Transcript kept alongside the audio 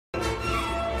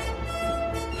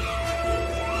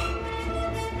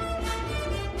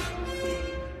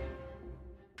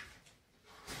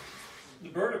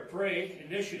Prey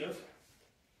initiative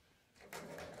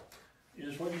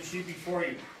is what you see before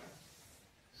you.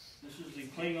 This is the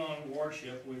Klingon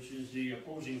warship, which is the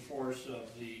opposing force of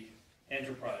the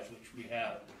Enterprise, which we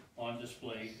have on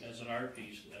display as an art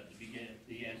piece at the beginning,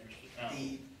 the entrance to town.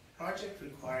 The project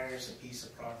requires a piece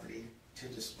of property to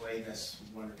display this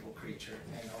wonderful creature,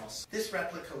 and also this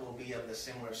replica will be of a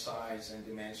similar size and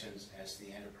dimensions as the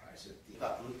Enterprise. We've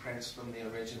got blueprints from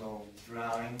the original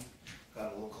drawing.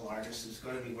 Got a local artist who's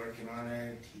going to be working on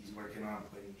it. He's working on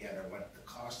putting together what the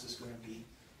cost is going to be.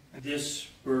 This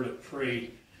bird of prey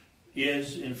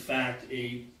is in fact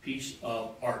a piece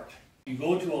of art. You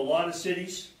go to a lot of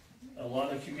cities, a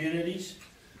lot of communities,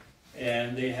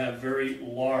 and they have very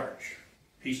large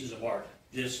pieces of art.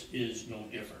 This is no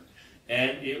different.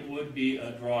 And it would be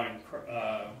a drawing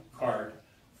card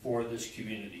for this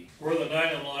community. Where the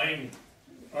 9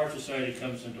 Art Society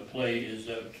comes into play is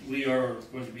that we are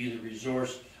going to be the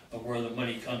resource of where the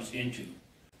money comes into.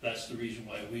 That's the reason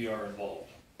why we are involved.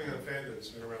 Klingon fandom has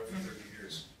been around for 30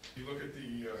 years. You look at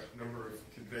the number of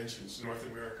conventions in North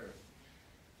America,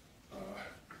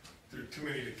 there are too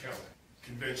many to count.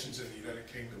 Conventions in the United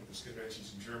Kingdom, there's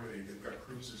conventions in Germany, they've got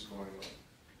cruises going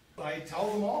on. I tell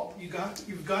them all, you've got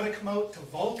to come out to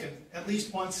Vulcan at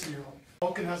least once in your life.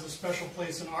 Vulcan has a special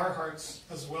place in our hearts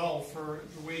as well for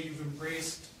the way you've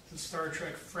embraced the Star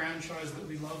Trek franchise that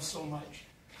we love so much.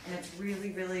 And it's really,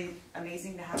 really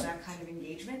amazing to have that kind of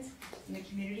engagement in the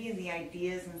community and the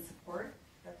ideas and support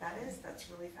that is. That's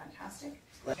really fantastic.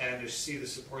 And to see the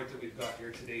support that we've got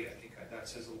here today, I think that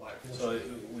says a lot. So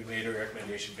we made a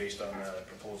recommendation based on a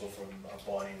proposal from a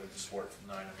body with the support from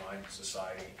Town of Vulcan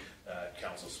Society.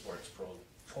 Council supports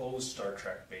proposed Star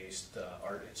Trek-based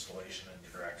art installation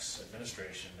and directs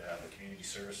administration to have the community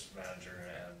service manager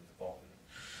and the Vulcan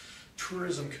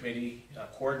Tourism Committee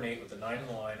coordinate with the 9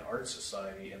 Arts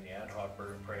Society and the Ad Hoc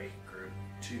Bird and Prey group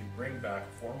to bring back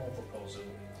a formal proposal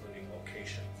including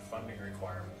location, funding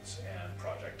requirements, and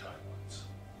project timelines.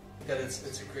 That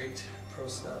it's a great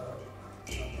proposal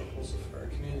for our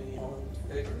community. All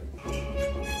in favor?